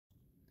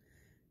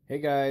Hey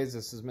guys,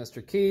 this is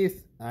Mr.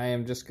 Keith. I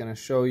am just going to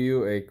show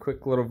you a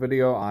quick little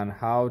video on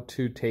how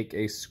to take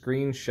a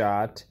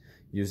screenshot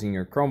using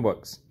your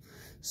Chromebooks.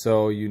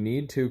 So you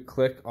need to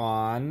click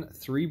on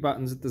three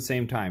buttons at the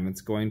same time.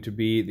 It's going to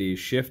be the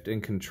Shift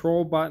and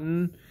Control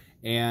button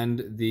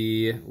and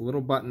the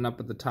little button up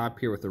at the top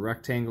here with the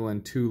rectangle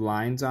and two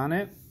lines on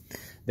it.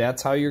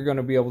 That's how you're going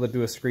to be able to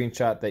do a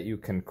screenshot that you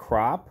can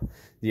crop.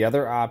 The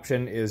other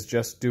option is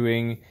just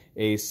doing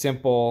a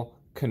simple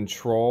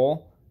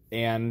Control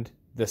and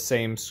the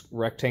same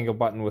rectangle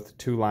button with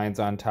two lines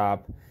on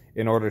top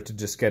in order to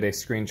just get a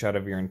screenshot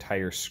of your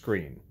entire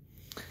screen.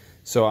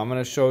 So I'm going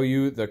to show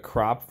you the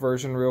crop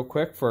version real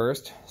quick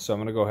first. So I'm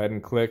going to go ahead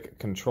and click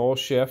Control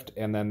Shift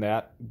and then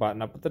that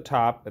button up at the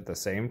top at the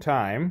same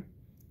time.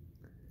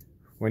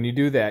 When you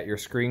do that, your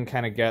screen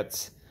kind of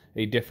gets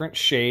a different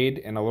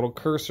shade and a little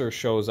cursor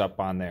shows up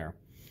on there.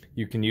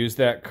 You can use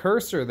that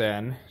cursor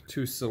then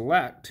to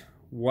select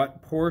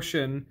what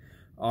portion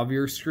of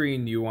your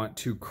screen you want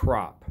to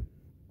crop.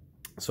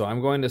 So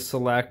I'm going to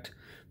select,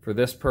 for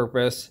this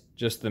purpose,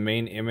 just the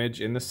main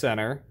image in the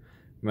center.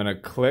 I'm going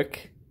to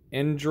click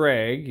and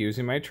drag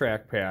using my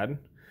trackpad.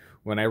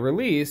 When I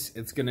release,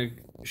 it's going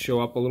to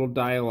show up a little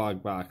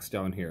dialog box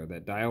down here.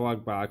 That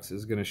dialog box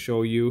is going to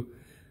show you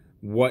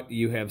what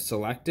you have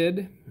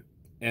selected,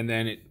 and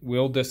then it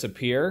will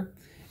disappear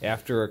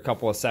after a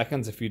couple of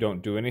seconds if you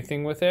don't do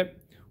anything with it.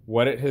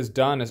 What it has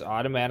done is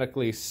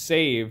automatically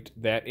saved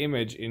that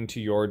image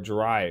into your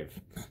drive.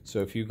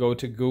 So if you go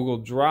to Google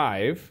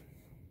Drive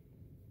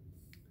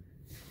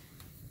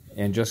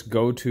and just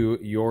go to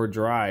your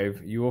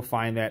drive, you will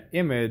find that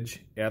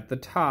image at the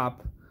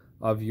top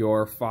of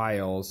your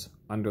files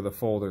under the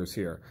folders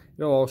here.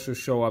 It'll also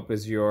show up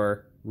as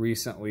your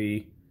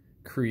recently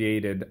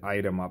created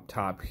item up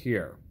top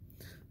here.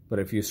 But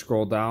if you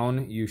scroll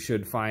down, you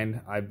should find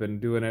I've been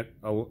doing it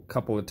a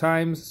couple of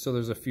times, so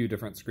there's a few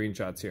different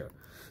screenshots here.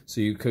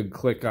 So you could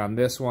click on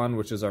this one,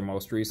 which is our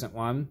most recent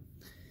one.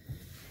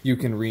 You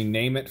can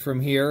rename it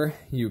from here.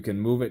 You can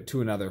move it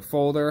to another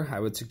folder. I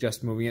would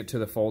suggest moving it to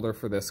the folder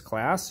for this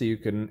class so you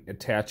can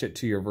attach it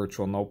to your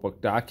virtual notebook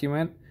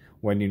document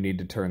when you need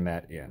to turn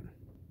that in.